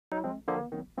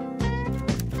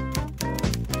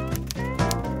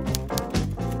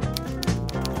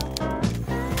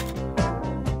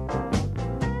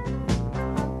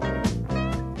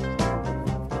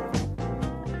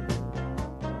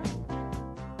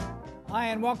Hi,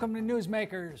 and welcome to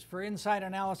Newsmakers for inside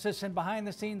analysis and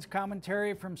behind-the-scenes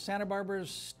commentary from Santa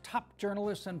Barbara's top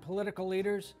journalists and political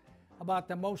leaders about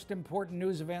the most important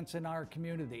news events in our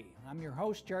community. I'm your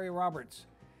host, Jerry Roberts.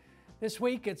 This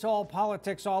week, it's all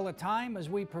politics all the time as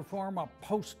we perform a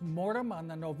post-mortem on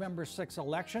the November 6th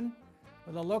election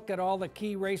with a look at all the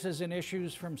key races and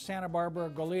issues from Santa Barbara,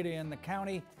 Goleta, and the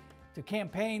county to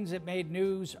campaigns that made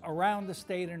news around the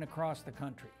state and across the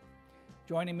country.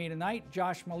 Joining me tonight,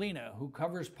 Josh Molina, who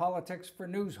covers politics for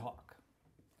Newshawk.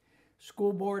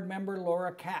 School board member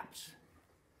Laura Capps.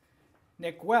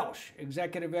 Nick Welsh,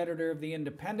 executive editor of The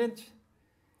Independent.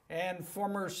 And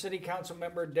former city council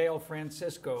member Dale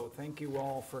Francisco. Thank you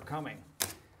all for coming.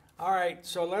 All right,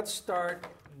 so let's start.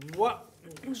 What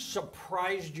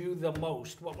surprised you the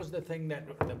most? What was the thing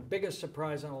the biggest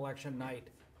surprise on election night?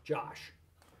 Josh.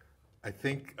 I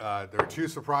think there are two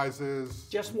surprises.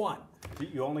 Just one.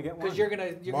 You only get one? Because you're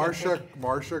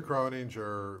Marsha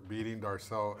Croninger beating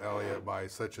Darcel Elliott by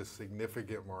such a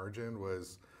significant margin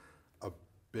was a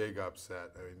big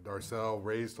upset. I mean, Darcel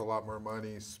raised a lot more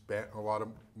money, spent a lot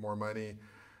more money.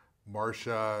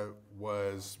 Marsha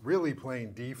was really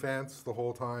playing defense the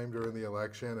whole time during the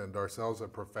election, and Darcel's a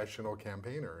professional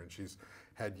campaigner, and she's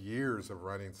had years of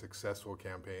running successful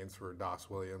campaigns for Doss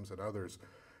Williams and others.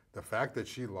 The fact that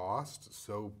she lost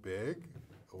so big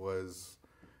was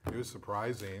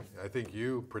surprising. I think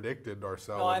you predicted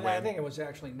Darcel would win. I think it was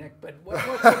actually Nick, but what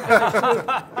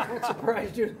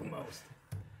surprised you the most?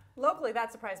 Locally,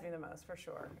 that surprised me the most, for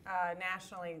sure.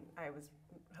 Nationally, I was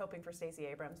hoping for Stacey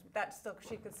Abrams.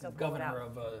 She could still pull it out.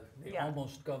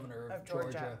 Almost governor of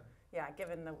Georgia. Yeah,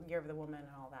 given the year of the woman and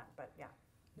all that, but yeah.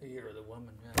 The year of the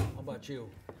woman, yeah. How about you?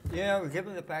 You know,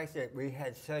 given the fact that we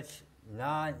had such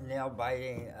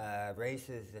non-nail-biting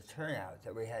races, the turnout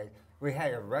that we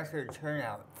had a record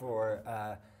turnout for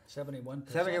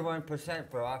 71%. 71%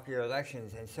 for off-year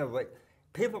elections, and so what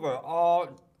people were all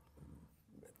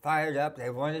fired up. They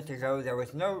wanted to go. There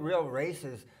was no real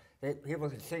races that people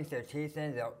could sink their teeth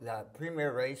in. The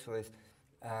premier race was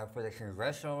for the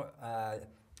congressional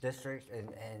district,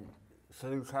 and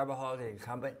Salud Carbajal, the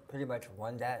incumbent, pretty much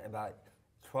won that about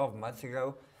 12 months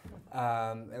ago.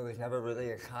 It was never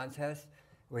really a contest.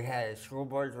 We had a school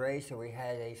board race and we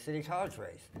had a city college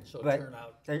race. So but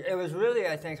turnout. It was really,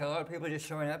 I think, a lot of people just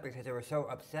showing up because they were so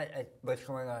upset at what's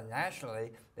going on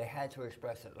nationally, they had to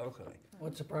express it locally.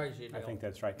 What surprised you, Dale? I think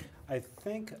that's right. I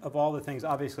think of all the things,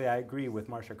 obviously I agree with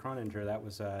Marsha Croninger,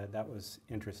 that was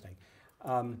interesting.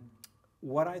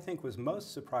 What I think was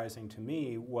most surprising to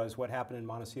me was what happened in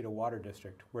Montecito Water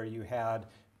District, where you had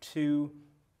two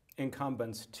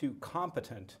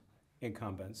competent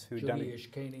incumbents who'd done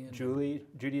it. Judy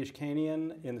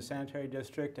Ishkanian in the sanitary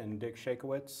district and Dick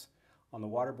Shakowitz on the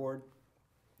water board.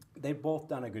 They've both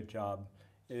done a good job.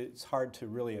 It's hard to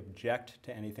really object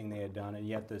to anything they had done, and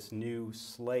yet this new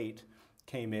slate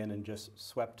came in and just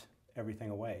swept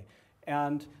everything away.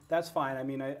 And that's fine. I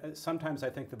mean, sometimes I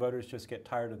think the voters just get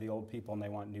tired of the old people and they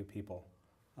want new people.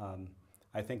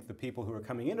 I think the people who are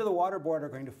coming into the water board are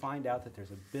going to find out that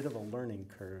there's a bit of a learning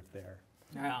curve there.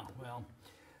 Yeah, well,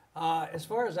 as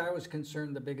far as I was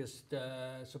concerned, the biggest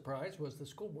surprise was the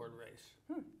school board race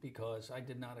because I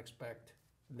did not expect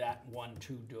that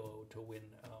 1-2 duo to win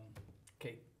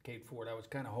Kate Ford. I was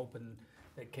kind of hoping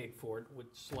that Kate Ford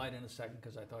would slide in a second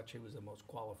because I thought she was the most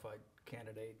qualified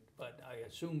candidate, but I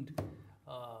assumed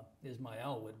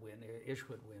Ismael would win, Ish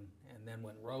would win, and then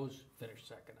when Rose finished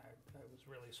second, I was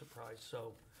really surprised.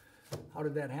 So how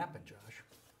did that happen, Josh?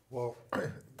 Well,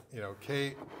 you know,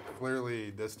 Kate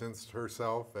clearly distanced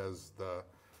herself as the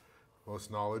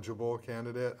most knowledgeable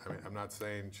candidate. I mean, I'm not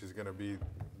saying she's going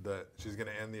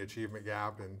to end the achievement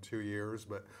gap in 2 years,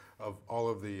 but of all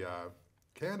of the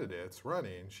candidates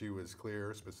running, she was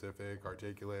clear, specific,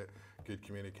 articulate, good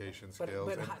communication skills.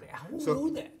 But who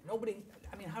knew that? Nobody.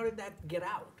 I mean, how did that get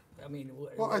out? I mean,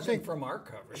 I think from our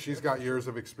coverage. She's got years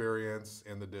of experience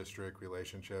in the district,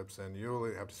 relationships, and you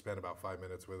only have to spend about 5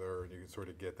 minutes with her, and you can sort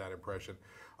of get that impression.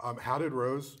 How did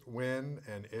Rose win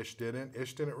and Ish didn't?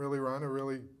 Ish didn't really run a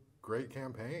really great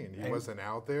campaign. He wasn't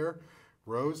out there.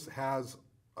 Rose has,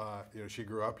 she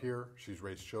grew up here. She's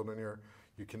raised children here.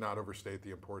 You cannot overstate the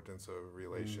importance of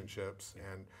relationships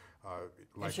and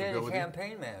likability. And she had a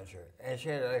campaign manager, and she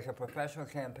had like a professional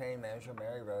campaign manager,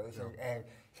 Mary Rose, and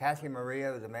Kathy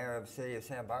Maria, the mayor of the city of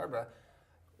Santa Barbara,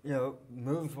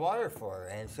 moved water for her.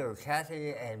 And so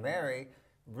Kathy and Mary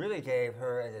really gave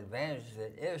her an advantage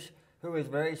that Ish, who was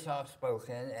very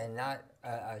soft-spoken and not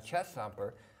a chest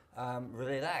thumper,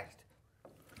 really lacked.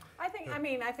 I think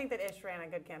that Ish ran a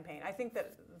good campaign. I think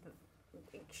that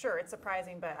sure, it's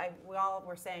surprising, but we all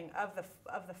were saying of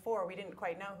the four, we didn't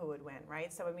quite know who would win,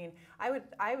 right? So I mean, I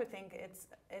would think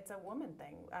it's a woman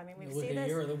thing. I mean, we see this.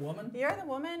 You're the woman. You're the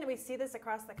woman. We see this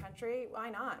across the country. Why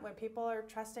not? When people are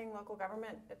trusting local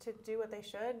government to do what they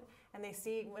should, and they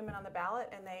see women on the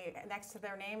ballot, and next to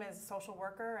their name is social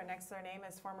worker, and next to their name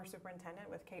is former superintendent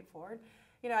with Kate Ford.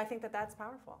 You know, I think that's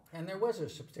powerful. And there was a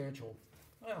substantial,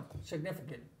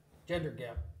 significant gender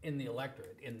gap in the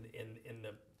electorate, in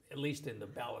the at least in the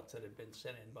ballots that had been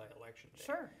sent in by election day.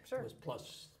 Sure. It was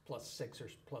plus 6 or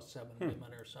plus 7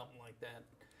 women or something like that.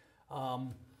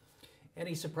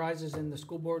 Any surprises in the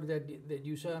school board that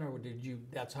you saw, or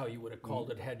that's how you would have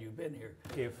called it had you been here?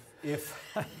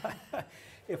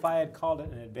 If I had called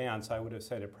it in advance, I would have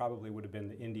said it probably would have been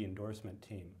the Indy endorsement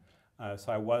team.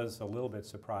 So I was a little bit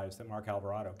surprised that Mark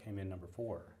Alvarado came in number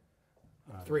 4.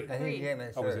 3. I think he came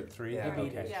in third. Oh, was it 3? Yeah.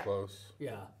 Okay. Yeah. Close.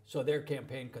 Yeah. So their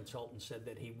campaign consultant said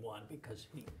that he won because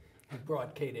he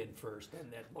brought Kate in first,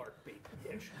 and that Mark beat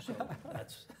Ish. So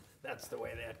that's the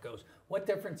way that goes. What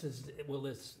difference will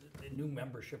this new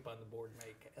membership on the board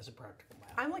make as a practical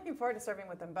matter? I'm looking forward to serving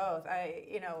with them both.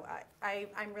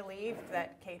 I'm relieved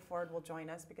that Kate Ford will join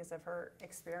us because of her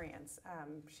experience.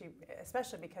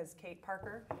 Especially because Kate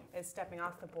Parker is stepping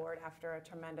off the board after a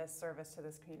tremendous service to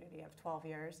this community of 12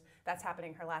 years. That's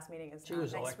happening. Her last meeting is She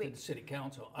was next elected week. to city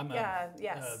council.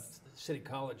 City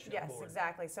college Yes, board.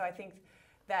 exactly. So I think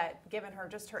that given her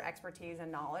just her expertise and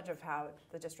knowledge of how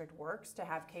the district works, to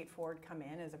have Kate Ford come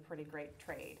in is a pretty great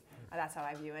trade. That's how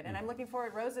I view it. And I'm looking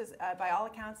forward. Rose is, by all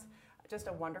accounts, just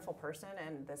a wonderful person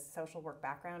and this social work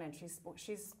background, and she's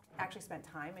actually spent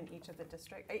time in each of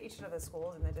the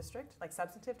schools in the district, like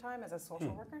substantive time as a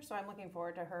social worker. So I'm looking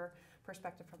forward to her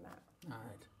perspective from that. All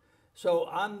right. So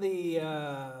on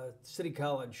the city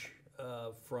college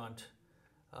front,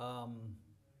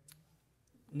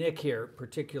 Nick here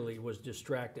particularly was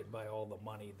distracted by all the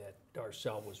money that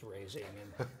Darcel was raising.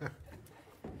 And,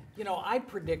 I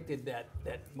predicted that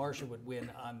Marcia would win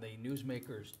on the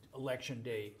Newsmakers election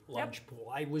day lunch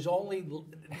pool. The only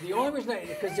reason,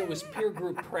 because there was peer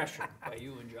group pressure by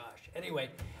you and Josh. Anyway,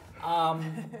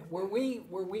 were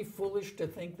we foolish to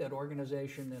think that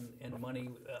organization and money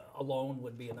alone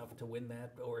would be enough to win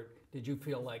that? Or did you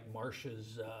feel like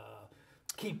Marcia's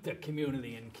keep the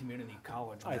community and community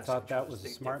college I thought that was a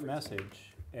smart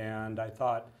message, and I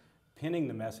thought pinning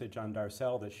the message on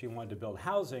Darcel that she wanted to build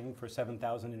housing for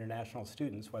 7,000 international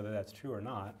students, whether that's true or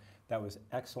not, that was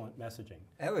excellent messaging.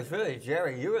 It was really,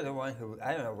 Jerry, you were the one who,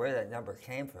 I don't know where that number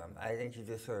came from. I think you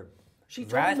just sort of She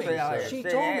told me. She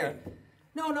told me.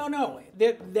 No.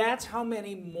 That's how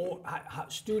many more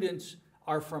students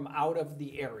are from out of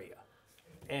the area.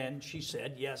 And she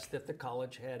said, yes, that the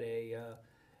college had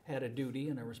a duty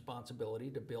and a responsibility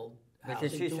to build housing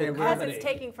to accommodate. Because it's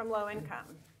taking from low income.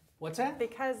 What's that?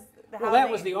 Because that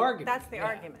was the argument. That's the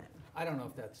argument. I don't know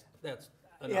if that's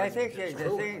an I think argument the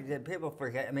that's thing that people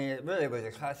forget, I mean, it really was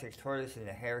a classic tortoise and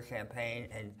the hare campaign,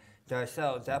 and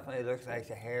Darcel definitely looks like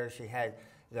the hare. She had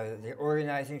the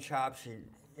organizing chops. She,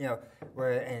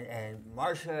 and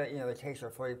Marcia, it takes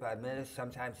her 45 minutes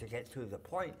sometimes to get to the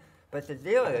point. But the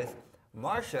deal is,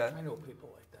 Marcia. I know people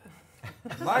like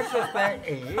that. Marcia spent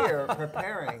a year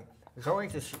preparing, going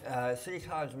to city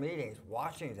college meetings,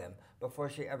 watching them before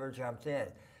she ever jumped in.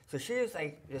 So she is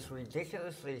like this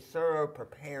ridiculously thorough,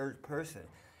 prepared person.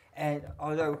 And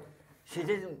although she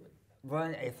didn't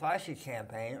run a flashy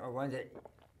campaign or one that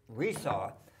we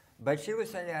saw, but she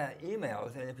was sending out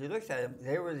emails, and if you looked at them,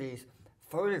 there were these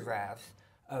photographs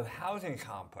of housing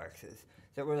complexes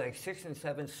that were like 6 and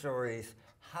 7 stories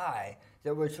high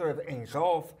that would sort of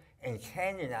engulf and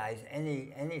canyonize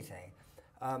anything.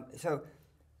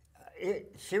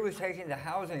 She was taking the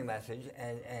housing message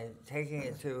and taking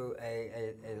it to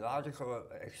a logical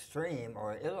extreme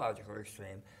or illogical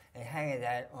extreme and hanging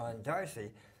that on Darcel.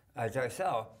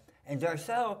 And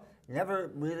Darcel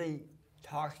never really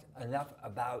talked enough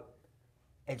about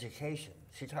education.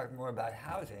 She talked more about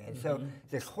housing. And so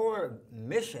the core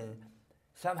mission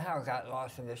somehow got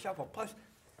lost in the shuffle. Plus,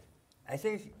 I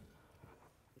think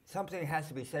something has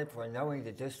to be said for knowing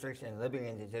the district and living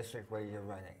in the district where you're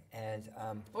running. And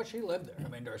well, she lived there. I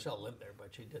mean, Darcel lived there, but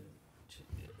she didn't.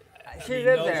 She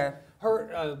lived there.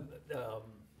 Her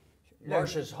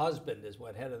Marcia's husband is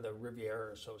head of the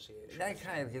Riviera Association. That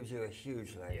kind of gives you a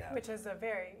huge leg up. Which is a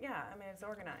very, it's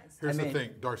organized. Here's the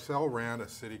thing, Darcel ran a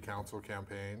city council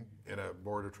campaign in a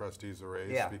board of trustees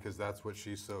race because that's what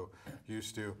she's so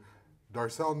used to.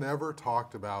 Darcel never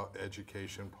talked about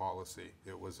education policy.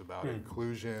 It was about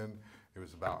inclusion, it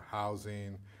was about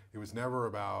housing, it was never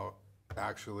about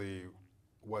actually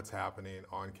what's happening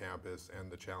on campus and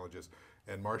the challenges.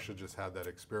 And Marcia just had that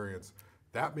experience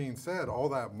That being said, all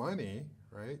that money,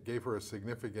 right, gave her a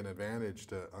significant advantage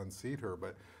to unseat her.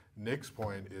 But Nick's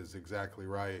point is exactly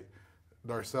right.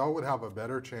 Darcel would have a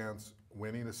better chance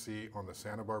winning a seat on the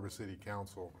Santa Barbara City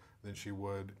Council than she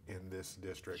would in this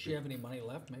district. Does she have any money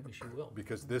left? Maybe she will.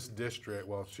 Because this district,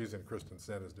 well, she's in Kristen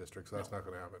Senna's district, so that's not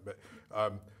going to happen. But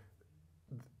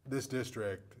this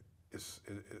district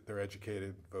they're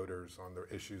educated voters on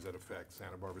the issues that affect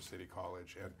Santa Barbara City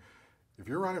College. And if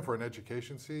you're running for an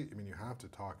education seat, I mean, you have to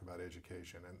talk about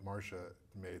education. And Marcia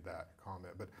made that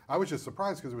comment. But I was just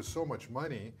surprised because there was so much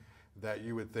money that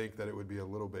you would think that it would be a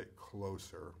little bit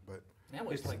closer. But that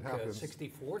was like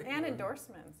 60-40. And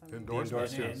endorsements.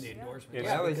 Endorsements. And the endorsements. Yeah,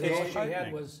 that was because all she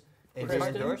had was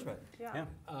Kristen, endorsement.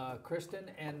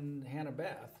 Kristen and Hannah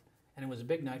Beth. And it was a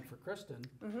big night for Kristen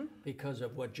because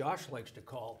of what Josh likes to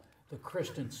call the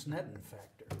Kristen Sneddon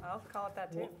factor. I'll call it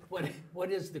that too. What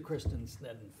is the Kristen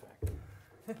Sneddon factor?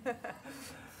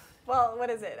 Well, what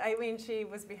is it? I mean, she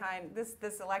was behind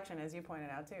this election, as you pointed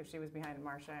out too. She was behind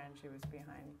Marcia and she was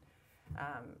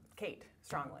behind Kate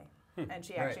strongly. And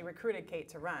she actually recruited Kate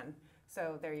to run.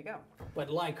 So there you go.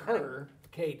 But like her,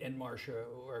 Kate and Marcia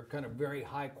are kind of very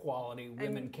high quality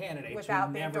women candidates without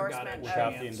who the never got a endorsement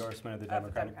without the endorsement of the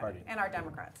Democratic Party. And our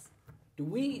Democrats. Do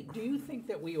you think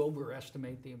that we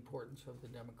overestimate the importance of the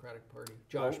Democratic Party,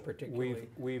 Josh particularly?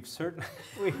 We've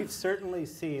certainly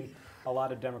seen a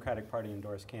lot of Democratic Party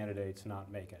endorsed candidates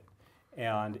not make it,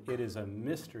 and it is a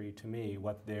mystery to me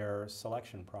what their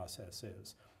selection process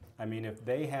is. I mean, if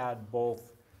they had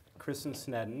both Kristen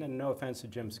Sneddon, and no offense to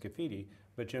Jim Scafidi,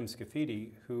 but Jim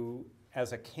Scafidi, who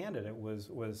as a candidate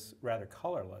was rather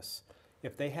colorless.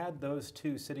 If they had those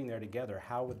two sitting there together,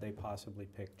 how would they possibly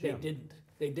pick Jim?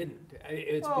 They didn't.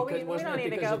 It's well, because, we don't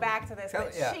need to go back to this,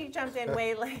 but yeah. she jumped in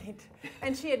way late.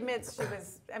 And she admits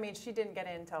she didn't get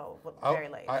in until very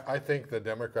late. I think the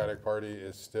Democratic Party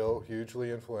is still hugely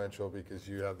influential because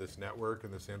you have this network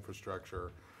and this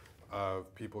infrastructure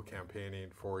of people campaigning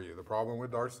for you. The problem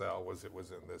with Darcel was it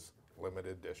was in this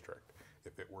limited district.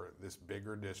 If it were this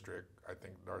bigger district, I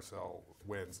think Darcel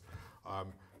wins.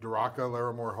 Duraka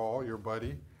Larimore Hall, your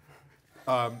buddy.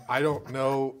 I don't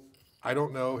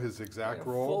know his exact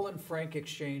role. Full and frank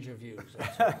exchange of views.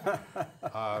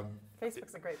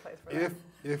 Facebook's a great place for that.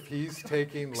 If he's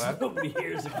taking less, Nobody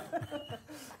hears it.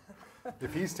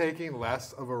 if he's taking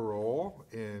less of a role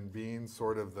in being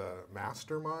sort of the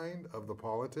mastermind of the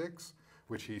politics,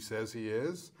 which he says he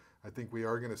is, I think we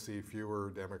are going to see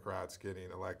fewer Democrats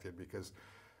getting elected because,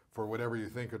 for whatever you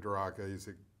think of Duraka, he's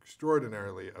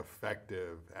extraordinarily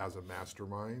effective as a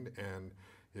mastermind, and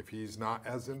if he's not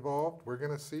as involved, we're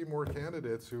going to see more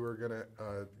candidates who are going to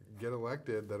get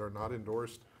elected that are not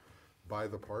endorsed by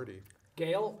the party.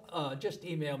 Gail, just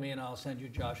email me and I'll send you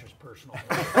Josh's personal.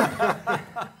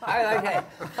 I like that.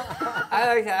 I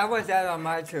like that. I want that on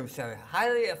my tombstone.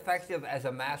 Highly effective as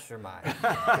a mastermind.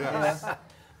 Yes.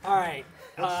 All right.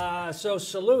 So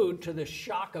Salud, to the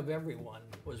shock of everyone,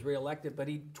 was reelected, but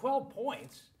he 12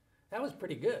 points. That was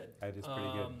pretty good. That is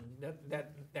pretty good.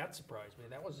 That surprised me.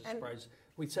 That was a surprise.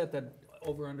 We set that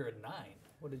over under at 9.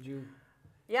 What did you?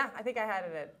 Yeah, I think I had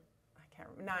it at, I can't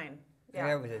remember, 9. Yeah,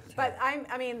 Yeah, it was a 10. but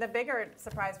I mean, the bigger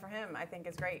surprise for him, I think,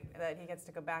 is great that he gets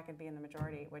to go back and be in the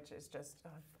majority, which is just a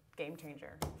game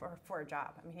changer for a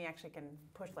job. I mean, he actually can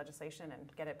push legislation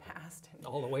and get it passed.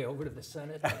 All the way over to the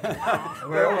Senate.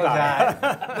 We're almost at.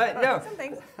 But no, Some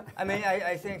things. I mean,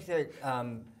 I think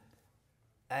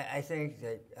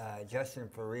that Justin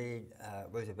Fareed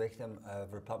was a victim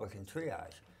of Republican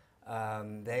triage.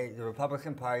 The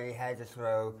Republican Party had to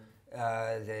throw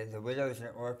the widows and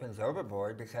orphans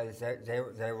overboard because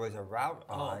there was a rout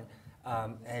on,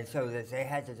 and so that they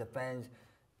had to defend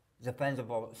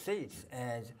defendable seats.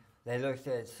 And they looked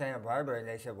at Santa Barbara and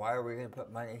they said, why are we going to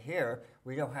put money here?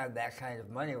 We don't have that kind of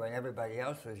money when everybody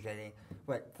else was getting.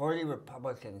 But 40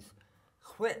 Republicans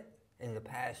quit in the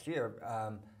past year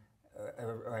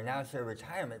or announced their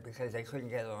retirement because they couldn't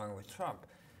get along with Trump.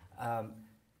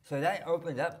 So that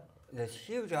opened up this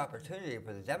huge opportunity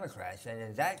for the Democrats. And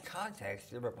in that context,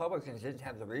 the Republicans didn't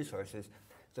have the resources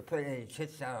to put any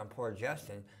chips down on poor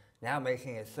Justin, now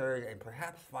making a third and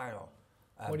perhaps final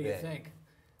What do you think?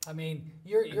 I mean,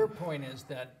 your point is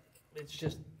that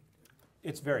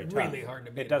it's very tough. Really hard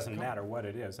to beat. It doesn't matter what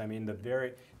it is. I mean,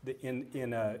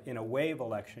 in a wave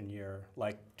election year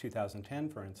like 2010,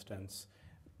 for instance,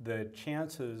 the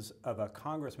chances of a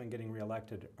congressman getting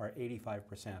reelected are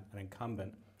 85%, an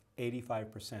incumbent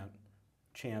 85%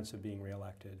 chance of being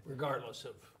reelected, regardless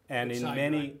of. And in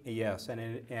many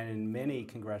in many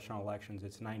congressional elections,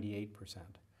 it's 98%.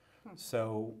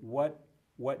 So what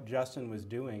Justin was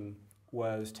doing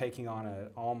was taking on an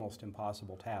almost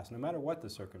impossible task, no matter what the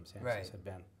circumstances had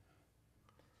been.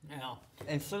 Yeah.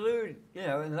 And Salud, you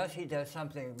know, unless he does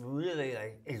something really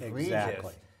like egregious.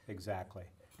 Exactly, exactly.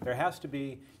 There has to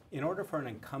be, in order for an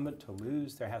incumbent to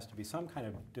lose, there has to be some kind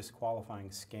of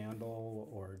disqualifying scandal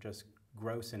or just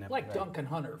gross ineptitude. Like Duncan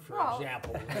Hunter, for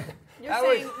example.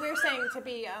 We're saying to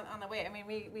be on the way. I mean,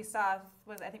 we saw,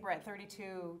 I think we're at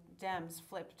 32 Dems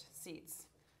flipped seats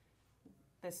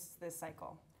this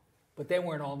cycle. But they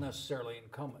weren't all necessarily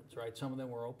incumbents, right? Some of them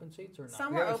were open seats or not?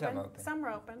 Some were open. Some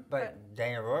were open. But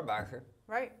Dana Rohrabacher.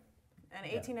 Right. And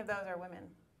 18 of those are women.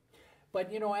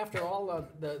 But, you know, after all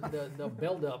the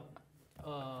buildup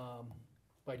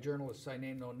by journalists, I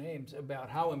name no names, about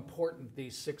how important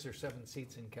these 6 or 7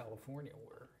 seats in California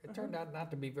were, it turned out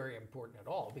not to be very important at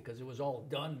all because it was all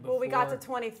done before. Well, we got to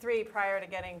 23 prior to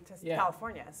getting to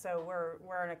California, so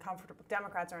we're in a comfortable.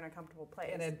 Democrats are in a comfortable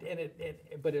place.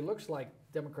 But it looks like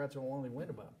Democrats will only win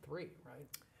about 3, right?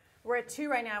 We're at 2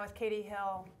 right now with Katie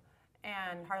Hill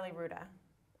and Harley Ruda.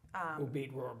 Who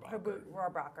beat Rohrabacher.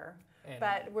 Rohrabacher. And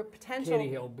but we're potential. Katie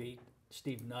Hill beat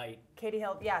Steve Knight. Katie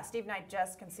Hill, yeah, Steve Knight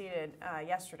just conceded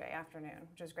yesterday afternoon,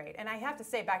 which is great. And I have to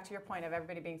say, back to your point of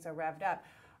everybody being so revved up,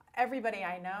 everybody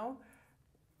I know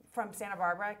from Santa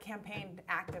Barbara campaigned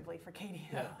actively for Katie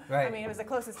Hill. Yeah. Right. I mean, it was the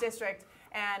closest district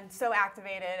and so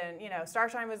activated. And, you know,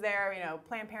 Starshine was there, you know,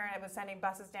 Planned Parenthood was sending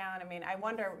buses down. I mean, I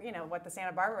wonder, you know, what the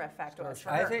Santa Barbara effect was for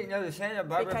her. I think, no, the Santa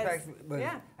Barbara effect was,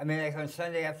 yeah. I mean, like on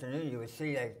Sunday afternoon, you would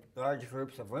see like large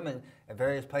groups of women at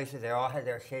various places. They all had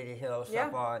their Katie Hill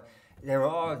stuff on. They were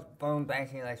all phone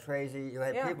banking like crazy. You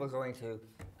had people going to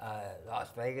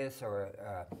Las Vegas or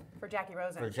for Jackie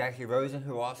Rosen. For Jackie Rosen,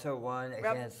 who also won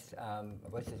against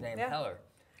what's his name, Heller.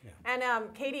 Yeah.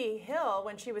 And Katie Hill,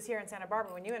 when she was here in Santa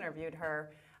Barbara, when you interviewed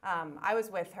her, I was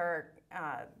with her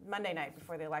Monday night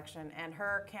before the election, and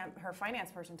her finance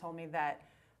person told me that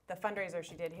the fundraiser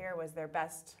she did here was their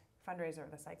best fundraiser of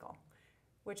the cycle,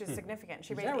 which is significant.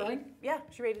 She raised right?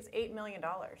 She raised $8 million.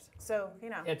 So, you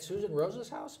know. At Susan Rose's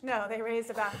house? No, they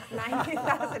raised about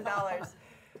 $90,000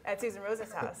 at Susan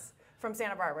Rose's house from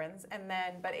Santa Barbarans, and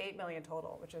then but $8 million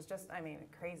total, which is just, I mean,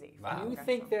 crazy. Wow. Do you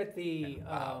think that the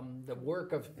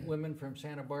work of women from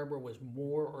Santa Barbara was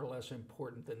more or less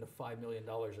important than the $5 million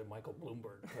that Michael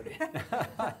Bloomberg put in? They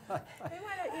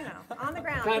might have, you know, on the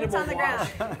ground, kind boots of on the ground,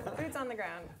 boots on the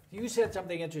ground. You said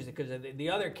something interesting because the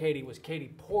other Katie was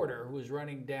Katie Porter, who was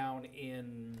running down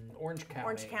in Orange County.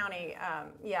 Orange County,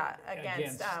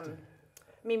 against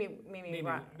Mimi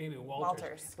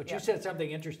Walters. But you said something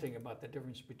interesting about the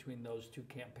difference between those two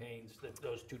campaigns,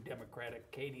 those two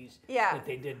Democratic Katies, that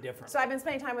they did differently. So I've been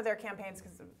spending time with their campaigns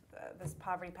because of this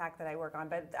poverty pact that I work on.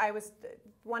 But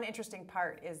one interesting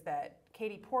part is that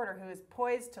Katie Porter, who is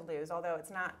poised to lose, although it's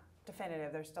not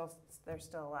definitive, there's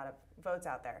still a lot of votes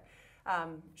out there.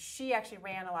 She actually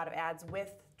ran a lot of ads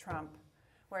with Trump,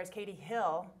 whereas Katie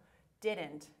Hill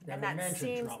didn't,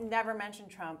 never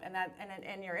mentioned Trump, and that, and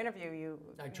in your interview you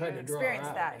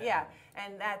experienced that,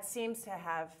 and that seems to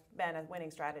have been a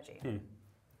winning strategy.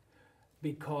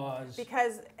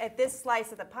 Because at this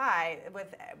slice of the pie,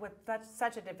 with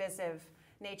such a divisive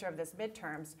nature of this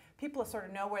midterms, people sort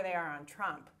of know where they are on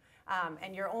Trump.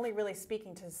 And you're only really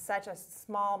speaking to such a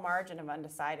small margin of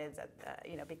undecideds,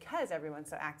 because everyone's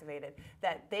so activated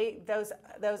that those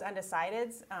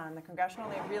undecideds on the congressional,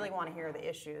 they really want to hear the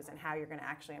issues and how you're going to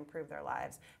actually improve their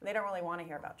lives. And they don't really want to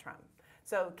hear about Trump.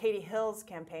 So Katie Hill's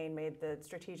campaign made the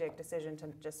strategic decision to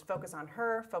just focus on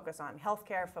her, focus on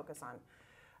healthcare, focus on,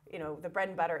 the bread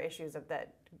and butter issues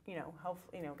that,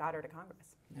 hopefully, got her to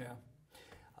Congress.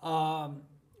 Yeah.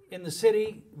 In the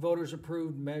city, voters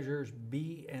approved measures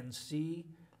B and C.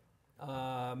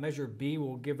 Measure B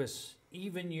will give us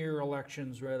even year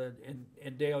elections rather.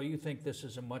 And Dale, you think this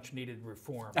is a much needed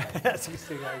reform? That's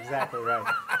exactly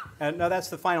right. And no, that's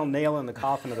the final nail in the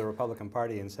coffin of the Republican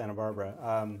Party in Santa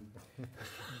Barbara.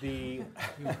 You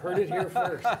heard it here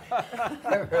first.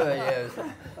 It really is.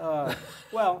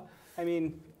 Well, I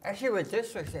mean. Actually, with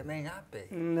districts, it may not be.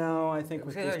 No, I think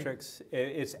with districts,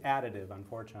 it's additive,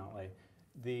 unfortunately.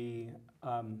 The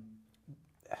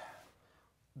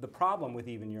problem with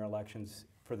even year elections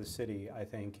for the city, I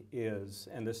think, is,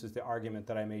 and this is the argument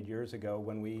that I made years ago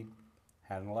when we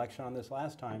had an election on this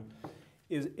last time,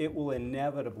 is it will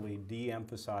inevitably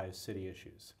de-emphasize city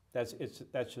issues. That's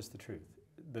just the truth.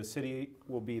 The city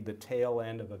will be the tail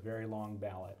end of a very long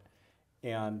ballot.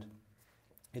 And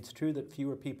it's true that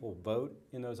fewer people vote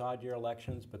in those odd year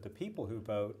elections, but the people who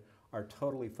vote are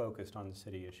totally focused on the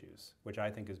city issues, which I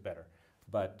think is better.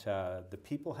 But the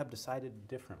people have decided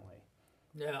differently.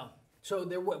 Yeah. So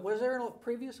was there a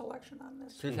previous election on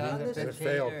this? 2015. It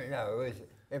failed. No,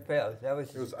 it failed. That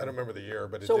was. It was, I don't remember the year,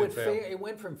 but it So did fail. it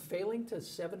went from failing to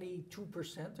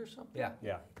 72% or something? Yeah.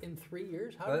 Yeah. In 3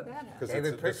 years? How Well, did that happen? Because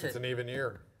David it's Pritchett. an even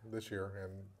year this year,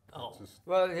 and Oh. it's just,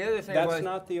 Well, the other thing That's was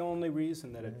not the only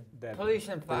reason that that police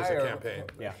and was a fire campaign.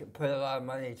 Yeah. put a lot of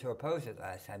money to oppose it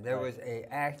last time. There Right. was a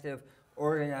active,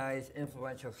 organized,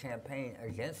 influential campaign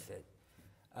against it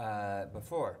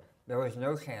before. There was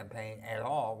no campaign at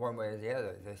all, one way or the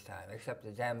other this time, except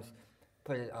the Dems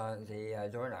put it on the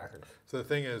door knockers. so the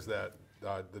thing is that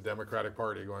the Democratic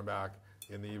Party, going back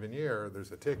in the even year,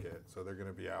 there's a ticket, so they're going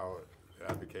to be out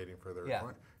advocating for their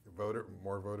Yeah.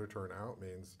 more voter turnout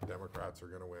means Democrats are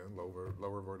going to win.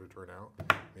 Lower voter turnout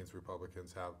means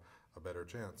Republicans have a better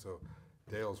chance. So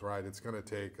Dale's right. It's going to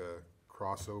take a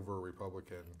crossover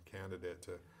Republican candidate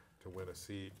to win a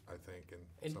seat, I think,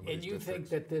 in some of these And you think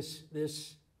districts. that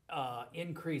this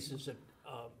increase is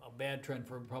a bad trend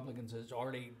for Republicans has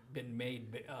already been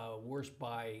made worse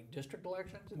by district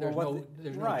elections? There's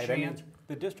no right. I mean, chance?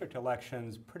 the district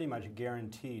elections pretty much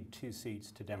guaranteed 2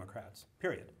 seats to Democrats,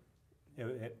 period.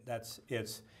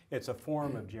 It's a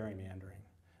form of gerrymandering.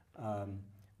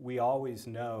 We always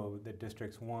know that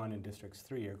Districts 1 and Districts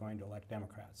 3 are going to elect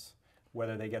Democrats.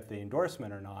 Whether they get the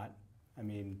endorsement or not, I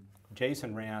mean,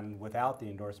 Jason ran without the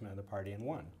endorsement of the party and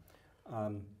won.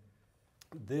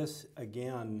 This,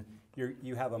 again,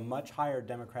 you have a much higher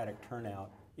Democratic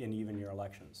turnout in even year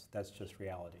elections. That's just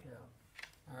reality. Yeah.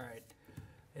 All right.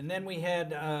 And then we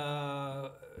had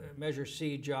Measure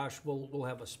C. Josh, we'll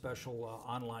have a special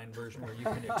online version where you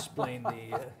can explain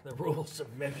the rules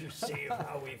of Measure C of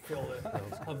how we fill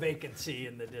a vacancy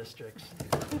in the districts.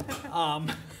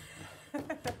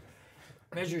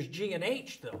 Measures G and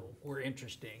H, though, were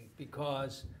interesting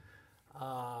because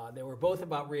they were both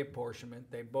about reapportionment.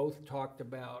 They both talked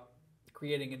about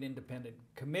creating an independent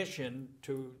commission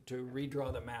to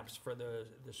redraw the maps for the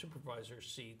supervisor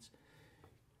seats.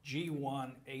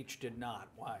 G1, H did not.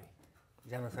 Why?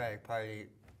 The Democratic Party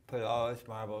put all its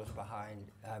marbles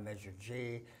behind Measure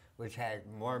G, which had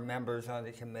more members on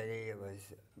the committee. It was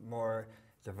more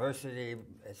diversity,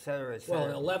 et cetera, et cetera.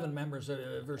 Well, 11 members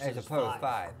versus as opposed to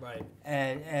 5. Right.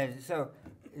 And so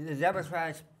the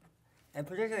Democrats, and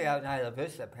particularly out in Isla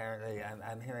Vista, apparently,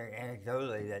 I'm hearing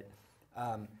anecdotally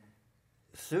that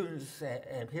students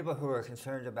and people who are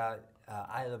concerned about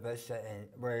Isla Vista and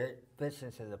where it fits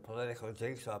into the political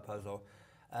jigsaw puzzle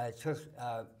took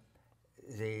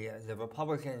the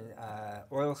Republican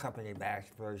oil company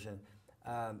backed version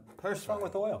personally. What's wrong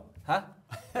with oil? Huh?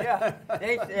 Yeah,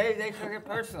 they took it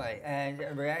personally and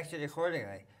reacted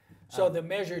accordingly. So the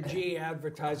Measure G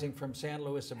advertising from San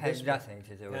Luis Obispo Had nothing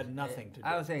to do with it. had nothing to do.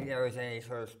 I don't think there was any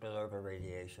sort of spillover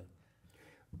radiation.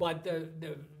 But the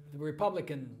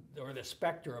Republican, or the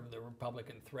specter of the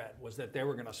Republican threat, was that they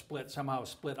were going to somehow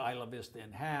split Isla Vista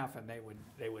in half, and they would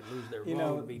lose their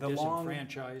vote, be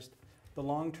disenfranchised. The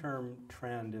long-term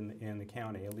trend in the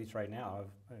county, at least right now,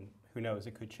 and who knows,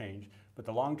 it could change, but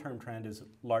the long-term trend is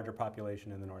larger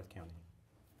population in the North County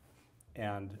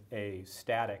and a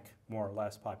static, more or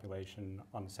less, population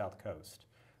on the South Coast.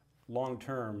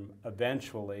 Long-term,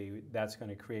 eventually, that's going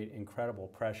to create incredible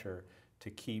pressure to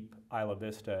keep Isla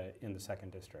Vista in the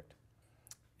 2nd District.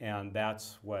 And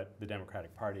that's what the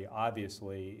Democratic Party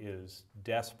obviously is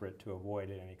desperate to avoid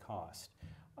at any cost.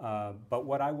 But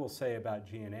what I will say about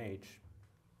G and H,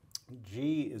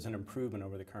 G is an improvement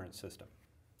over the current system.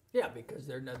 Yeah, because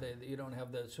you don't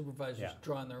have the supervisors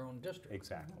drawing their own district.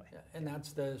 Exactly. Yeah, and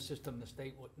that's the system the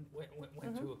state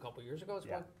went to a couple years ago. It's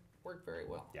worked very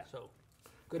well. Yeah. So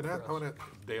good Can for I us. want to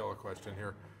ask Dale a question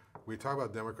here. We talk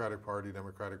about Democratic Party.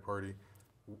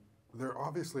 There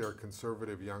obviously are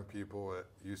conservative young people at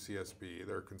UCSB.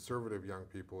 There are conservative young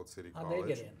people at City How'd College.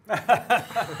 they get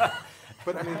in?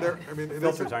 But I mean,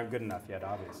 Filters aren't good enough yet,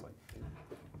 obviously.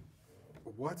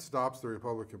 what stops the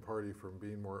Republican Party from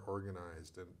being more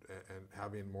organized and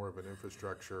having more of an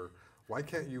infrastructure? Why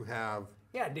can't you have?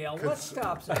 Yeah, Dale, what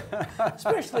stops it?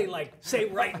 Especially, say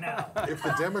right now. If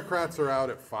the Democrats are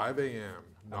out at 5 a.m.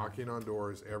 knocking on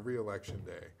doors every election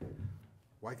day,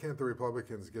 why can't the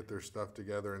Republicans get their stuff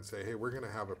together and say, hey, we're going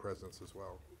to have a presence as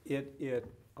well?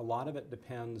 A lot of it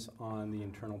depends on the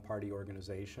internal party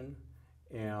organization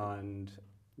and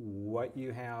what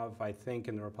you have, I think,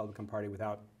 in the Republican Party,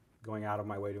 without going out of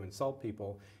my way to insult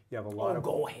people, you have a lot of...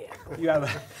 Go ahead.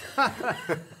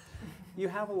 You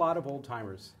have a lot of old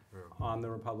timers on the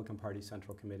Republican Party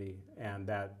Central Committee, and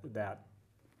that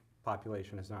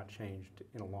population has not changed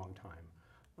in a long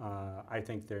time. I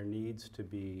think there needs to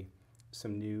be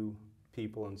some new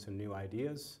people and some new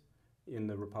ideas in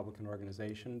the Republican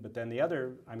organization. But then the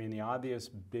obvious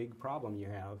big problem you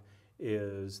have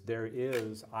is there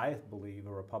is, I believe,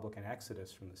 a Republican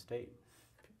exodus from the state.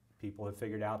 People have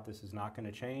figured out this is not going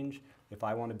to change. If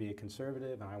I want to be a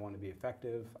conservative and I want to be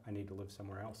effective, I need to live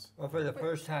somewhere else. Well, for the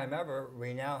first time ever,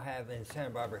 we now have in Santa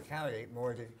Barbara County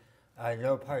more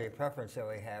no party preference than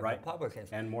we have Republicans.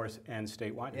 And more, and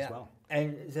statewide as well.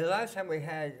 And the last time we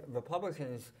had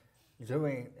Republicans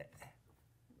doing,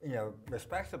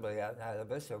 respectably out of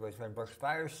Vista was when Brooks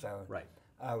Firestone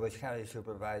was county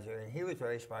supervisor, and he was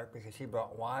very smart because he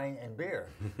brought wine and beer.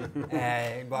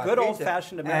 And he brought good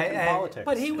old-fashioned American politics.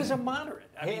 But he was a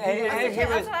moderate.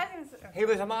 He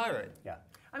was a moderate. Yeah.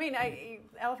 I mean,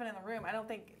 elephant in the room. I don't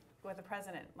think with a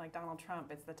president like Donald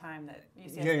Trump, it's the time that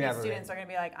UCSB students are going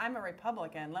to be like, I'm a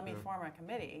Republican, let me form a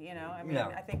committee, I mean,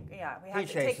 I think, we have he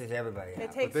chases everybody.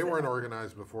 But they weren't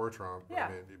organized before Trump. I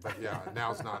mean, but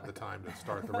now's not the time to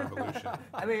start the revolution.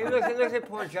 I mean, look at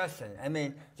poor Justin. I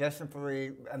mean, Justin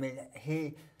Fareed, I mean,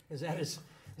 he... Is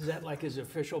that like his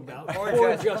official ballot?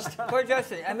 Poor Justin. Poor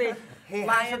Justin. I mean, he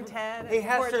has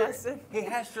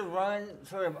to run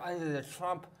sort of under the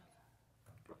Trump,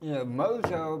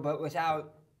 mojo, but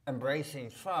without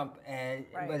embracing Trump and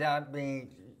without being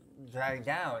dragged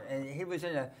down. And he was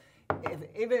in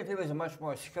even if he was a much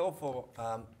more skillful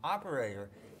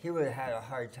operator, he would have had a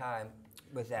hard time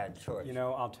with that choice.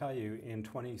 I'll tell you, in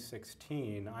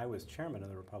 2016, I was chairman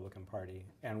of the Republican Party,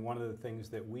 and one of the things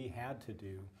that we had to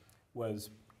do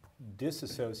was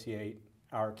disassociate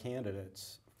our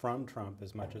candidates from Trump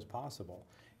as much as possible.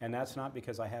 And that's not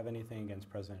because I have anything against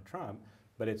President Trump,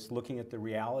 but it's looking at the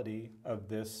reality of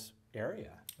this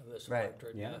area. Of this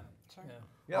electorate, Yeah.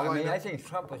 Yeah, I mean, I think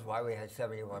Trump was why we had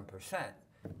 71%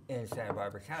 in Santa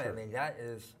Barbara County. I mean, that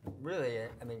is really,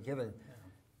 given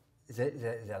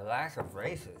the lack of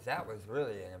races, that was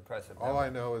really an impressive number. All I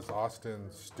know is Austin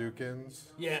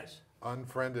Stukins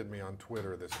unfriended me on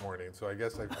Twitter this morning, so I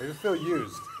guess I just feel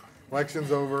used.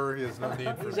 Election's over. He has no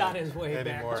need for me He's on his way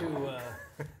anymore.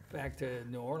 back to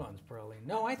New Orleans, probably.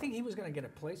 No, I think he was going to get a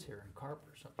place here in Carp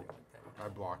or something like that. I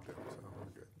blocked him, so I'm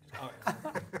good. All right.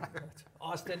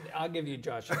 Austin, I'll give you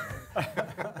Josh.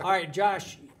 All right,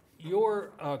 Josh,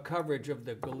 your coverage of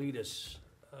the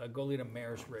Goleta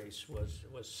mayor's race was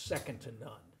second to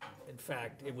none. In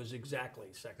fact, it was exactly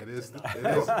second to none.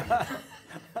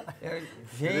 It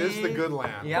is the good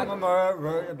land. Yamamura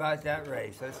wrote about that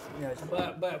race.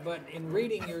 But in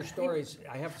reading your stories,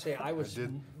 I have to say I was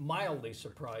mildly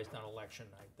surprised on election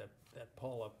night that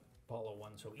Paula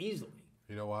won so easily.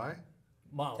 You know why?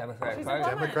 Mom.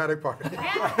 Democratic Party.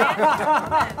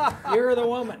 You're the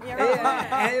woman.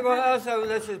 And also,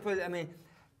 let's just put it,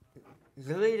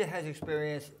 Goleta has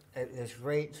experienced this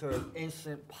great sort of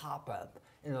instant pop-up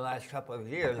in the last couple of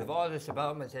years of all this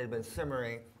developments that have been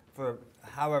simmering for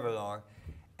however long,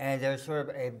 and there's sort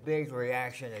of a big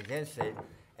reaction against it.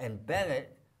 And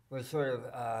Bennett was sort of,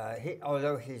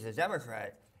 although he's a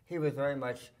Democrat, he was very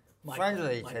much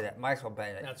friendly to that. Michael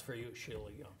Bennett. That's for you, Sheila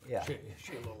Young. Yeah.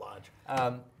 Sheila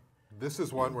Lodge. This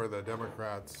is one where the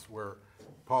Democrats, where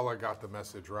Paula got the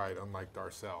message right, unlike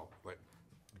Darcel. Like,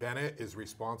 Bennett is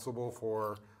responsible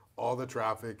for all the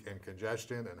traffic and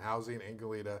congestion and housing in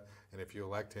Goleta, and if you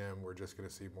elect him, we're just going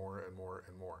to see more and more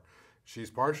and more.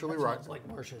 She's partially right. Sounds like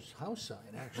Marcia's house sign,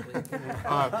 actually.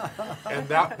 And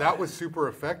that was super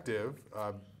effective.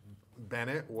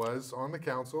 Bennett was on the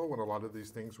council when a lot of these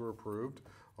things were approved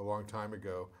a long time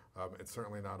ago. It's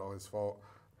certainly not all his fault,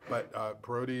 but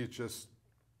Parodi just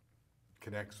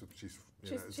connects with.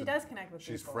 She does connect with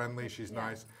people. She's friendly. She's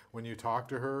nice. When you talk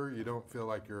to her, you don't feel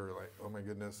like you're like, oh my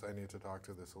goodness, I need to talk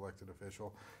to this elected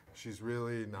official. She's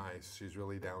really nice. She's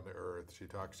really down to earth. She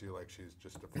talks to you like she's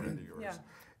just a friend of yours.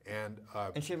 And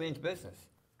she means business.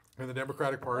 And the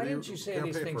Democratic Party. Why didn't you say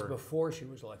these things before she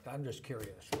was elected? I'm just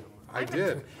curious. I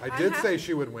did. I did say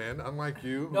she would win, unlike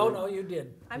you. No, you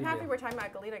did. I'm happy we're talking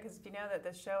about Goleta because you know that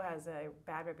this show has a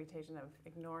bad reputation of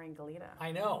ignoring Goleta.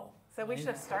 I know. So we should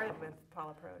have started with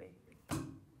Paula Parodi.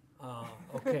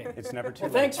 Okay. It's never too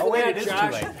well, late. Thanks for that, it is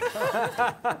Josh. too late.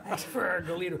 Thanks for our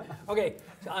Goleta. Okay,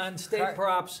 so on state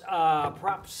props,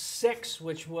 Prop 6,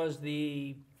 which was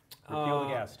the Repeal the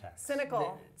gas tax.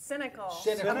 Cynical Cynical.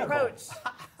 approach.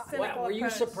 Well, were you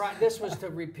surprised? This was to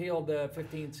repeal the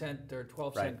 15-cent or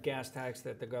 12-cent gas tax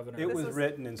that the governor. It was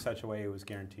written in such a way it was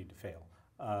guaranteed to fail.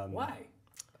 Why?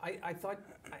 I thought.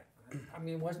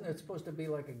 Wasn't it supposed to be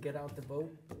like a get out the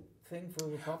vote thing for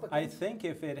Republicans? I think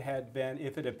if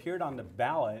it appeared on the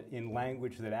ballot in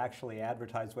language that actually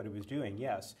advertised what it was doing,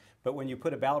 yes. But when you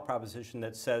put a ballot proposition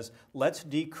that says, let's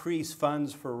decrease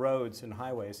funds for roads and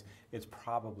highways, it's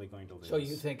probably going to lose. So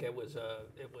you think it was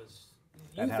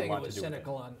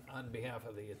cynical on behalf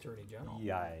of the Attorney General?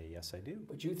 Yeah, yes I do.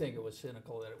 But you think it was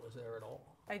cynical that it was there at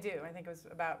all? I do. I think it was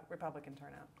about Republican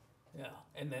turnout. Yeah,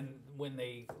 and then when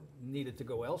they needed to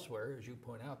go elsewhere, as you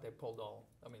point out, they pulled all,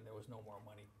 I mean, there was no more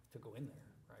money to go in there,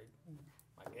 right?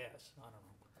 I guess, I don't know.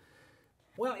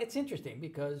 Well, it's interesting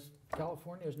because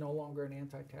California is no longer an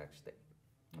anti-tax state.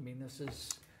 I mean, this is...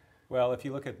 Well, if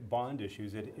you look at bond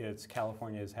issues, it's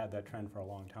California has had that trend for a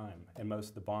long time, and most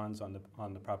of the bonds on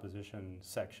the proposition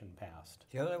section passed.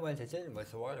 The only one that didn't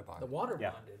was the water bond. The water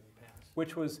bond didn't pass.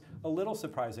 Which was a little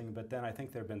surprising, but then I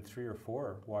think there have been 3 or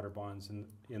 4 water bonds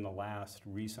in the last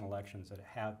recent elections that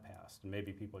have passed, and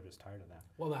maybe people are just tired of that.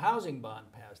 Well, the housing bond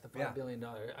passed, the $5 billion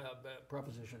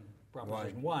Proposition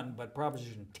 1, but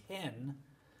Proposition 10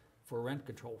 for rent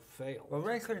control failed. Well,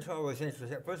 rent control was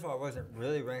interesting. First of all, it wasn't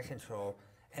really rent control.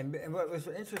 And what was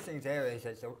interesting there is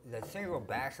that the single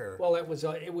backer... Well, it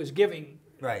was giving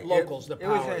locals the power.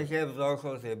 It was going to give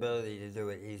locals the ability to do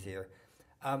it easier.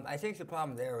 I think the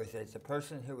problem there was that the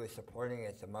person who was supporting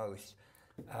it the most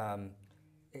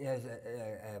has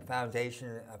a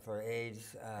foundation for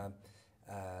AIDS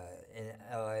in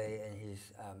LA, and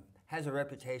he's has a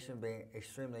reputation of being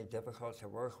extremely difficult to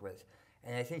work with.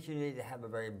 And I think you need to have a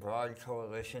very broad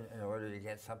coalition in order to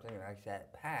get something like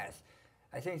that passed.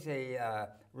 I think the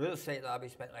real estate lobby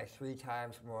spent like 3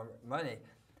 times more money.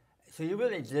 So you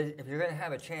really did, if you're going to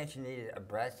have a chance, you needed a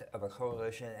breadth of a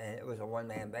coalition, and it was a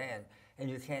one-man band, and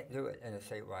you can't do it in a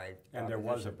statewide And there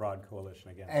was a broad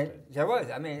coalition against and it. There was,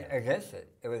 I mean, against it.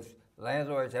 It was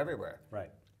landlords everywhere.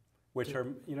 Right. Which are,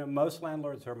 most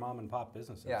landlords are mom and pop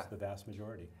businesses, the vast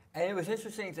majority. And it was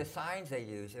interesting, the signs they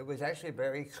used, it was actually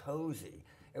very cozy.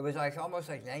 It was like almost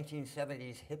like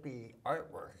 1970s hippie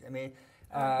artwork. I mean,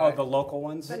 the local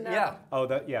ones? Yeah. Oh,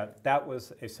 that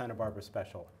was a Santa Barbara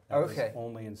special. That was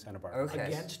only in Santa Barbara. Okay.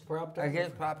 Against Prop 10?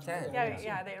 Against Prop 10.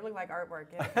 Yeah, they look like artwork.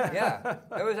 Yeah.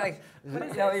 Yeah. It was like,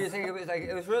 you think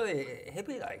it was really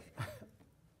hippie-like.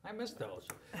 I missed those.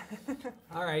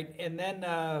 All right, and then,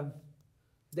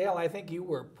 Dale, I think you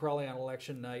were probably on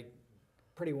election night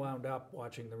pretty wound up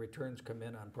watching the returns come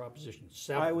in on Proposition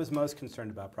 7. I was most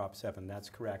concerned about Prop 7, that's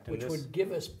correct. Which would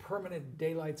give us permanent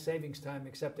daylight savings time,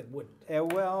 except it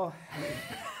wouldn't. Well,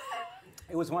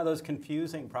 it was one of those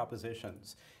confusing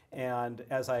propositions. And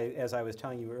as I was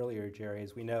telling you earlier, Jerry,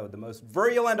 as we know, the most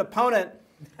virulent opponent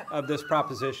of this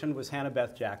proposition was Hannah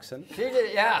Beth Jackson. She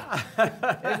did, yeah.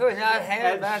 This was not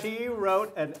Hannah Beth. And she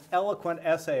wrote an eloquent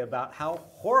essay about how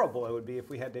horrible it would be if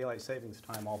we had daylight savings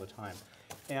time all the time.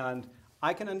 And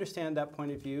I can understand that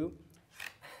point of view.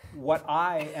 What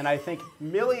I think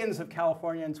millions of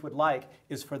Californians would like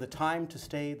is for the time to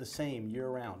stay the same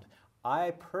year-round.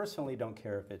 I personally don't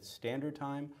care if it's standard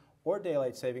time or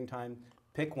daylight saving time.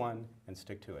 Pick one and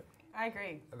stick to it. I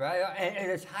agree. Right,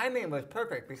 and the timing was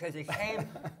perfect because it came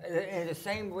in the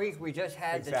same week we just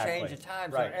had the change of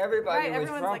time, so everybody was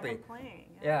everyone's grumpy. Like complaining.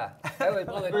 Yeah, that was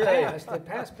Well, it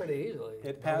passed pretty easily.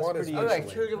 It passed pretty Oh, easily.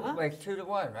 like 2 to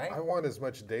 1, right? I want as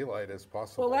much daylight as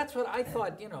possible. Well, that's what I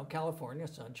thought, California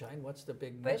sunshine, what's the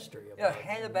big mystery about it?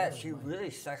 Hannah Beth, she really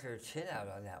stuck her chin out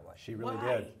on that one. She really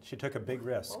Why? did. She took a big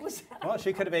risk. What was that? Well,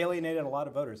 she could have alienated a lot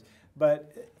of voters.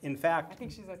 But in fact, I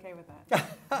think she's okay with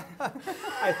that.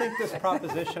 I think this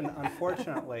proposition,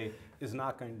 unfortunately, is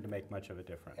not going to make much of a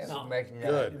difference. No.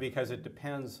 Good. Because it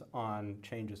depends on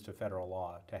changes to federal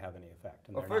law to have any effect.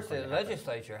 And Well, they're not first the going to happen.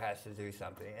 legislature has to do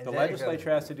something. And The then it legislature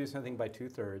goes- has to do something by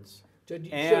 2/3, Should-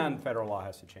 and federal law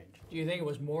has to change. Do you think it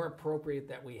was more appropriate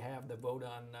that we have the vote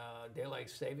on daylight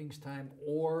savings time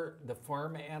or the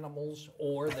farm animals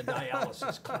or the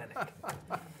dialysis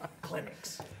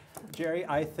clinics? Jerry,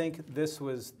 I think this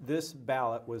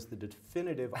ballot was the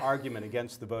definitive argument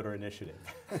against the voter initiative.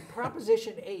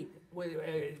 Proposition 8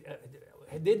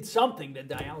 did something to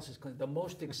dialysis clinics, the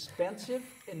most expensive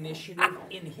initiative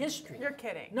in history. You're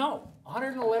kidding. No,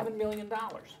 $111 million.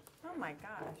 Oh my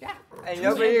gosh. Yeah. And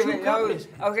nobody two even companies.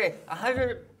 knows. Okay,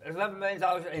 $111 million,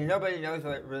 and nobody knows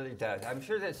what it really does. I'm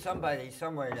sure that somebody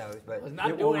somewhere knows, but It's not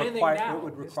It will doing anything require, now. it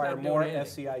would It's require not more doing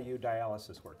anything. SEIU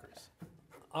dialysis workers.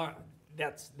 All right,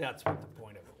 that's what the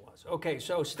point of it was. Okay,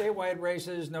 so statewide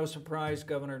races, no surprise,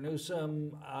 Governor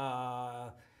Newsom.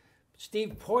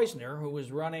 Steve Poizner, who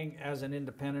was running as an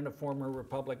independent, a former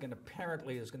Republican,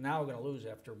 apparently is now going to lose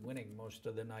after winning most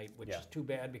of the night, which is too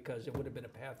bad because it would have been a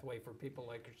pathway for people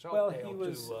like yourself,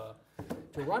 Dale,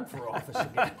 to run for office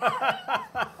again.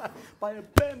 By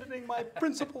abandoning my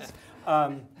principles.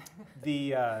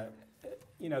 The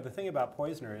thing about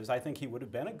Poizner is I think he would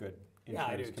have been a good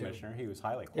insurance commissioner. He was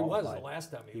highly He qualified. was the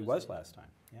last time He was last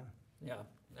time, yeah. Yeah,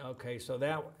 okay, so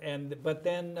but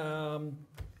then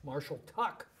Marshall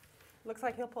Tuck Looks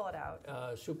like he'll pull it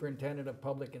out. Superintendent of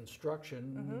Public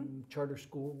Instruction, charter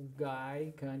school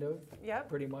guy, kind of. Yep.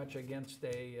 Pretty much against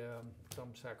some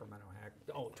Sacramento hack.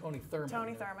 Oh, Tony Thurman.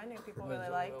 Tony Thurman, who people was, really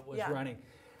like. was Yeah. running.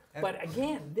 But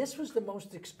again, this was the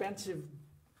most expensive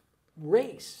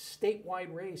race,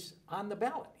 statewide race on the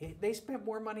ballot. They spent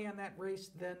more money on that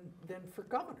race than for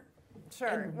governor. Sure.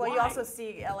 And Well, you why? also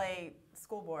see LA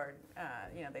School Board,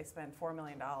 they spend $4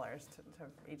 million to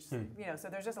each, so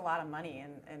there's just a lot of money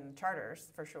in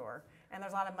charters for sure. And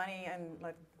there's a lot of money in,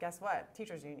 like, guess what,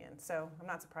 teachers union. So I'm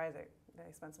not surprised that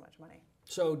they spend so much money.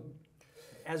 So,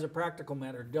 as a practical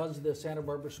matter, does the Santa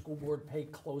Barbara School Board pay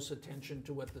close attention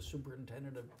to what the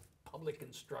superintendent of public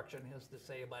instruction has to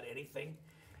say about anything?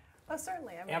 Oh,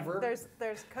 certainly. I mean, Ever?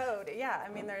 there's code. Yeah,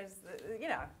 I mean, there's,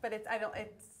 but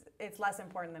it's less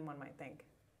important than one might think.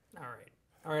 All right.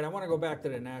 I want to go back to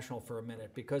the national for a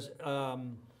minute because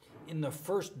in the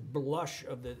first blush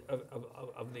of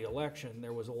the election,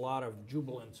 there was a lot of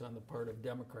jubilance on the part of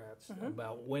Democrats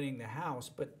about winning the House.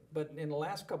 But in the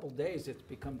last couple of days, it's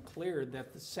become clear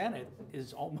that the Senate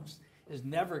is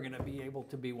never going to be able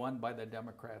to be won by the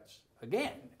Democrats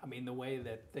again. I mean, the way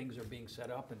that things are being set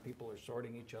up and people are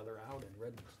sorting each other out in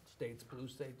red states, blue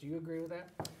states. Do you agree with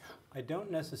that? I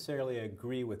don't necessarily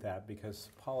agree with that because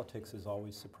politics is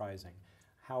always surprising.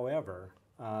 However,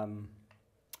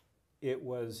 it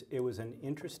was an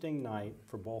interesting night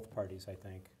for both parties, I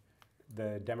think.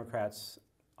 The Democrats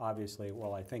obviously,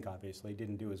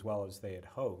 didn't do as well as they had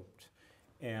hoped.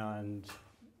 And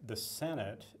the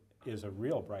Senate is a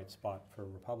real bright spot for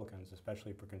Republicans,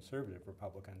 especially for conservative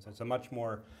Republicans. It's a much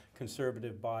more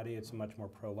conservative body, it's a much more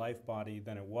pro-life body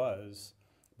than it was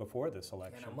before this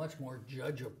election. And a much more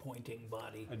judge-appointing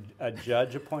body. A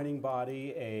judge-appointing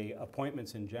body,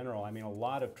 appointments in general. I mean, a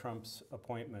lot of Trump's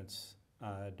appointments,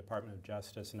 Department of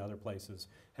Justice and other places,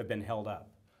 have been held up.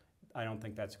 I don't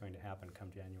think that's going to happen come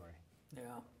January.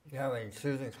 Yeah. And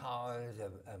Susan Collins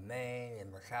of Maine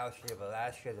and Murkowski of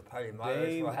Alaska, the party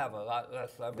moderates will have a lot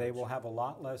less leverage. They will have a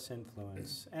lot less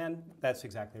influence, and that's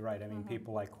exactly right. I mean,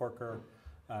 people like Corker,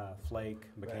 Flake,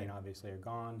 McCain obviously are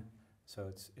gone, so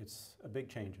it's a big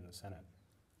change in the Senate.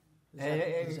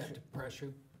 Does that depress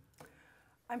you?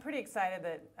 I'm pretty excited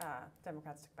that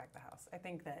Democrats took back the House. I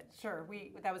think that, sure,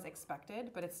 that was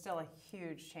expected, but it's still a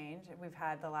huge change. We've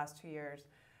had the last 2 years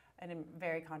a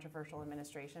very controversial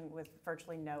administration with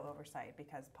virtually no oversight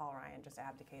because Paul Ryan just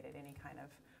abdicated any kind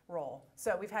of role.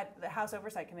 So we've had the House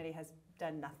Oversight Committee has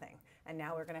done nothing, and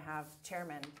now we're going to have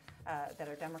chairmen that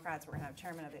are Democrats. We're going to have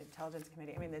chairman of the Intelligence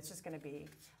Committee. I mean, it's just going to be,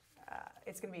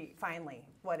 finally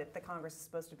what the Congress is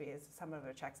supposed to be, is some of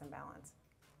a checks and balance.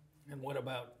 And what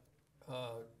about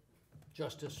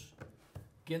Justice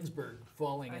Ginsburg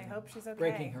falling and hope she's okay.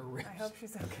 breaking her ribs? I hope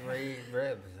she's okay. 3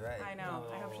 ribs, right. I know.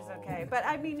 I hope she's okay. But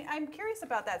I mean, I'm curious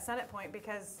about that Senate point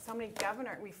because so many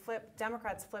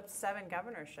Democrats flipped 7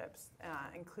 governorships,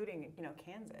 including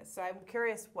Kansas. So I'm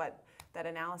curious what that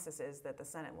analysis is that the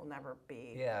Senate will never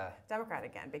be Democrat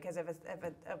again because if a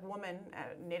woman,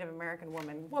 a Native American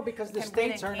woman, well, because the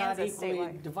states are not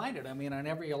equally divided. I mean, on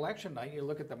every election night, you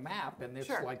look at the map and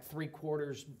it's like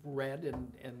 3/4 red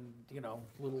and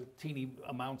little teeny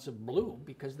amounts of blue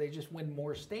because they just win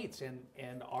more states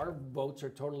and our votes are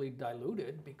totally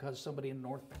diluted because somebody in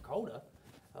North Dakota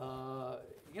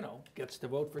gets to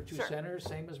vote for 2 senators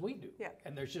same as we do. Yeah.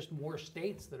 And there's just more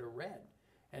states that are red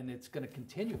and it's going to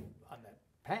continue on that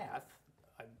path,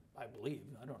 I believe.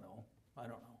 I don't know.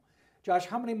 Josh,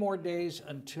 how many more days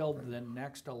until the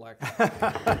next election?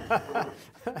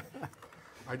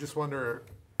 I just wonder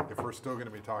if we're still going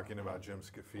to be talking about Jim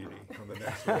Scafidi on the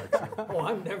next election. Oh,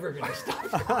 I'm never going to stop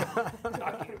talking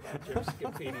about Jim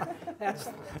Scafidi.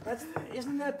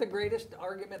 Isn't that the greatest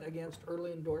argument against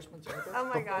early endorsements ever? Oh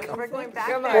my gosh, we're going back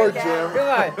Come there on, again. Jim. Come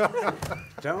on.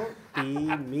 Don't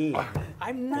be mean.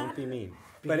 I'm not. Don't be mean.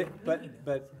 But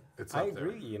It's I up there.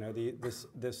 agree.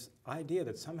 This idea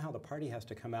that somehow the party has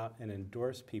to come out and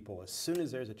endorse people as soon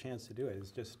as there's a chance to do it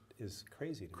is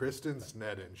crazy. To me. Kristen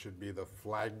Sneddon should be the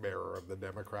flag bearer of the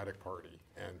Democratic Party,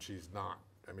 and she's not.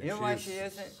 I mean, You know why she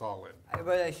isn't? solid.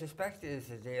 What I suspect is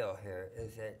the deal here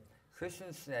is that Kristen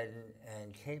Sneddon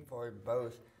and Kate Ford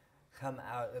both come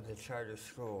out of the charter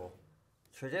school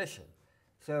tradition.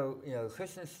 So,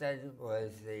 Kristen Sneddon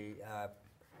was the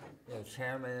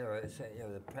chairman or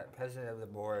the president of the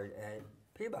board at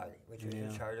Peabody, which is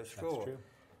a charter school. That's true.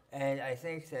 And I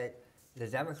think that the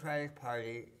Democratic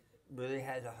Party really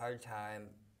has a hard time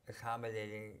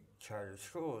accommodating charter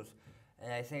schools.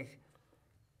 And I think,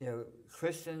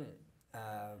 Kristen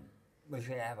was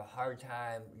going to have a hard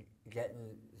time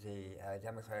getting the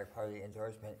Democratic Party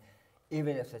endorsement,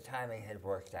 even if the timing had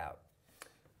worked out.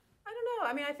 I don't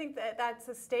I mean, I think that that's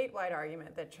a statewide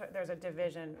argument that there's a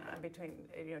division between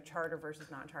charter versus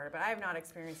non-charter, but I have not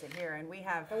experienced it here, and we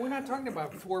have. But we're not talking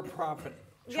about for-profit.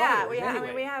 Yeah, anyway. I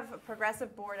mean, we have a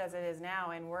progressive board as it is now,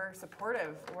 and we're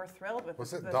supportive. We're thrilled with.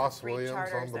 Was it the Doss 3 Williams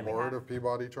charters on the that we board have. of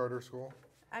Peabody Charter School?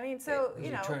 I mean, so Is he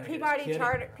trying to get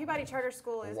us Peabody Charter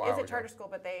School is Wow, a yeah. charter school,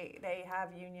 but they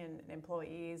have union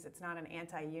employees. It's not an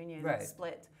anti-union Right.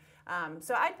 split.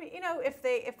 So I'd be,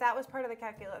 if that was part of the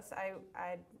calculus,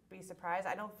 I'd be surprised.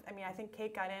 I think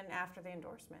Kate got in after the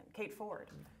endorsement, Kate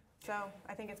Ford. So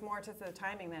I think it's more to the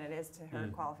timing than it is to her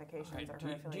qualifications Right. or her Do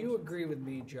affiliation. you agree with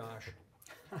me, Josh?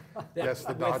 Yes,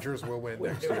 the Dodgers will win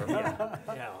next year.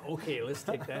 Yeah, okay, let's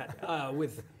take that.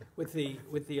 With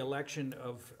the election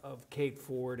of Kate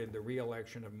Ford and the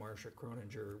re-election of Marsha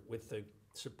Croninger, with the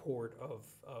support of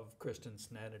Kristen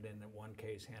Sneddon and in one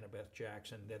case Hannah Beth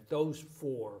Jackson, that those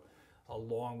 4,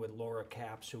 along with Laura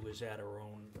Capps, who is at her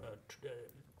own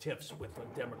tiffs with the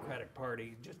Democratic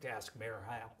Party, just ask Mayor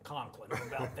Hal Conklin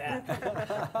about that,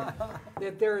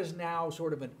 that there is now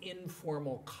sort of an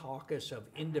informal caucus of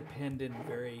independent,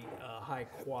 very high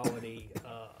quality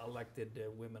elected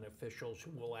women officials who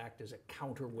will act as a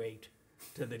counterweight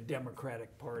to the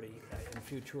Democratic Party in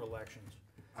future elections.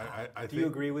 Do you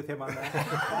agree with him on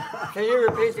that? Can you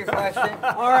repeat your question?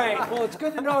 All right, well, it's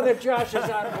good to know that Josh is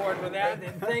on board with that,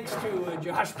 and thanks to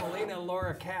Josh Molina,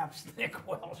 Laura Capps, Nick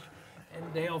Welsh,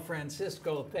 and Dale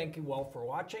Francisco. Thank you all for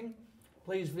watching.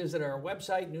 Please visit our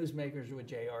website,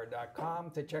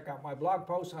 newsmakerswithjr.com, to check out my blog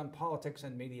posts on politics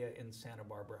and media in Santa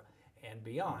Barbara and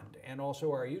beyond, and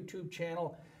also our YouTube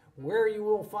channel, where you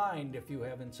will find, if you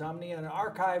have insomnia, an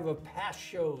archive of past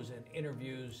shows and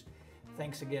interviews.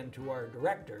 Thanks again to our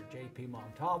director, J.P.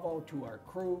 Montalvo, to our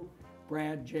crew,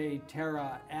 Brad, J,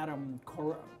 Tara, Adam,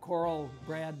 Coral,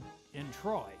 Brad, and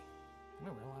Troy.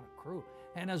 Well, a lot of crew.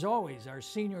 And as always, our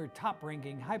senior,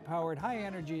 top-ranking, high-powered,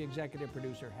 high-energy executive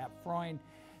producer, Hap Freund.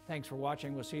 Thanks for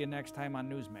watching. We'll see you next time on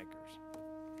Newsmakers.